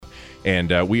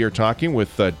And we are talking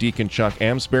with Deacon Chuck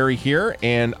Amsberry here.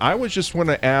 And I was just want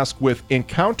to ask, with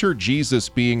Encounter Jesus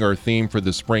being our theme for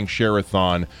the Spring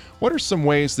Share-a-thon, what are some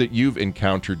ways that you've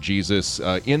encountered Jesus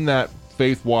in that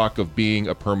faith walk of being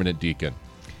a permanent deacon?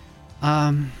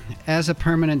 As a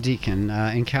permanent deacon,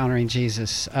 encountering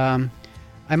Jesus,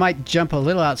 I might jump a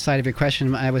little outside of your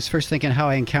question. I was first thinking how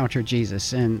I encountered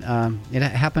Jesus, and it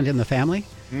happened in the family.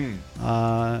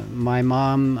 My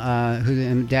mom, who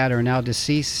and dad are now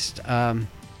deceased,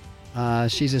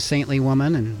 she's a saintly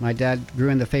woman, and my dad grew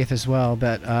in the faith as well.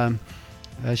 But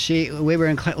we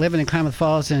were living in Klamath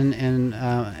Falls, and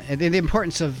the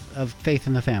importance of faith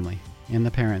in the family, in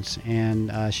the parents.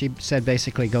 And she said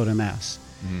basically go to Mass.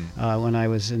 When I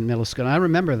was in middle school. And I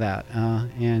remember that.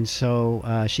 And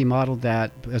so she modeled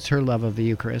that as her love of the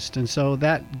Eucharist. And so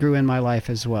that grew in my life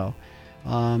as well.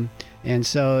 And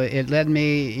so it led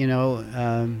me,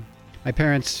 my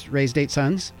parents raised 8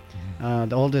 sons.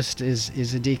 The oldest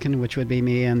is a deacon, which would be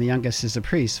me, and the youngest is a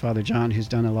priest, Father John, who's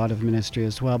done a lot of ministry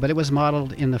as well. But it was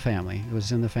modeled in the family. It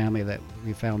was in the family that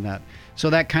we found that.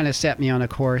 So that kind of set me on a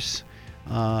course.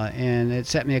 And it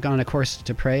set me on a course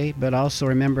to pray, but also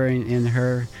remembering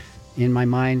in my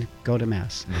mind, go to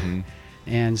Mass.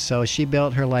 And so she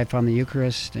built her life on the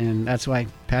Eucharist, and that's why,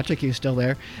 Patrick, you're still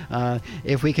there.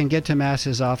 If we can get to Mass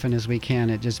as often as we can,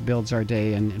 it just builds our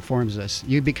day and informs us.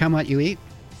 You become what you eat.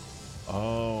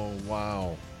 Oh,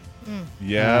 wow.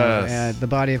 Yes. The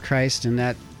body of Christ, and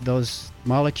that those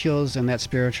molecules and that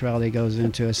spirituality goes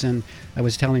into us. And I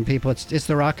was telling people, it's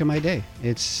the rock of my day.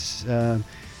 It's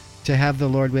to have the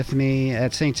Lord with me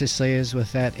at St. Cecilia's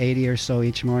with that 80 or so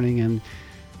each morning, and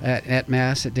at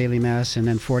Mass, at daily Mass, and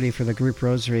then 40 for the group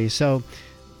rosary. So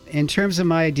in terms of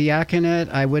my diaconate,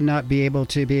 I would not be able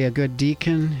to be a good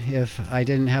deacon if I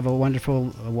didn't have a wonderful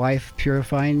wife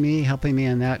purifying me, helping me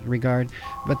in that regard.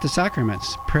 But the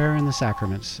sacraments, prayer and the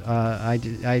sacraments,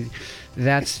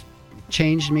 that's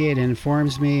changed me. It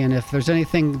informs me, and if there's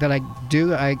anything that I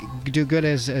do good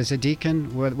as a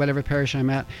deacon, whatever parish I'm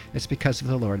at, it's because of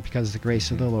the Lord, because of the grace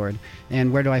of the Lord.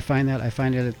 And where do I find that? I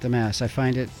find it at the Mass. I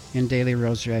find it in daily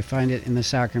rosary. I find it in the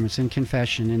sacraments, in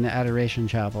confession, in the adoration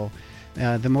chapel.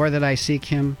 The more that I seek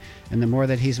Him, and the more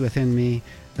that He's within me,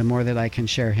 the more that I can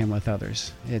share Him with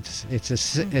others. It's a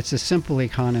simple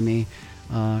economy,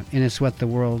 and it's what the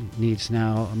world needs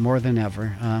now more than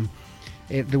ever.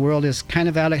 The world is kind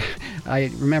of out of...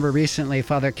 I remember recently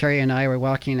Father Carey and I were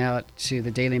walking out to the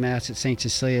daily Mass at St.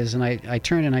 Cecilia's, and I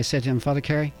turned and I said to him, Father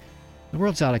Carey, the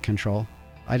world's out of control.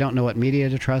 I don't know what media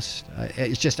to trust.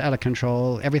 It's just out of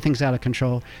control. Everything's out of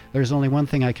control. There's only one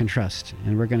thing I can trust,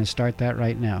 and we're going to start that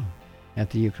right now at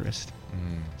the Eucharist.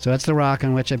 So that's the rock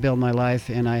on which I build my life,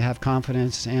 and I have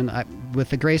confidence. And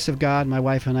with the grace of God, my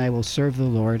wife and I will serve the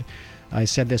Lord. I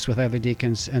said this with other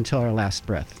deacons until our last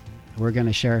breath. We're going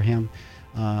to share Him.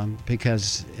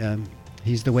 Because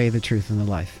He's the way, the truth, and the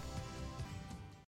life.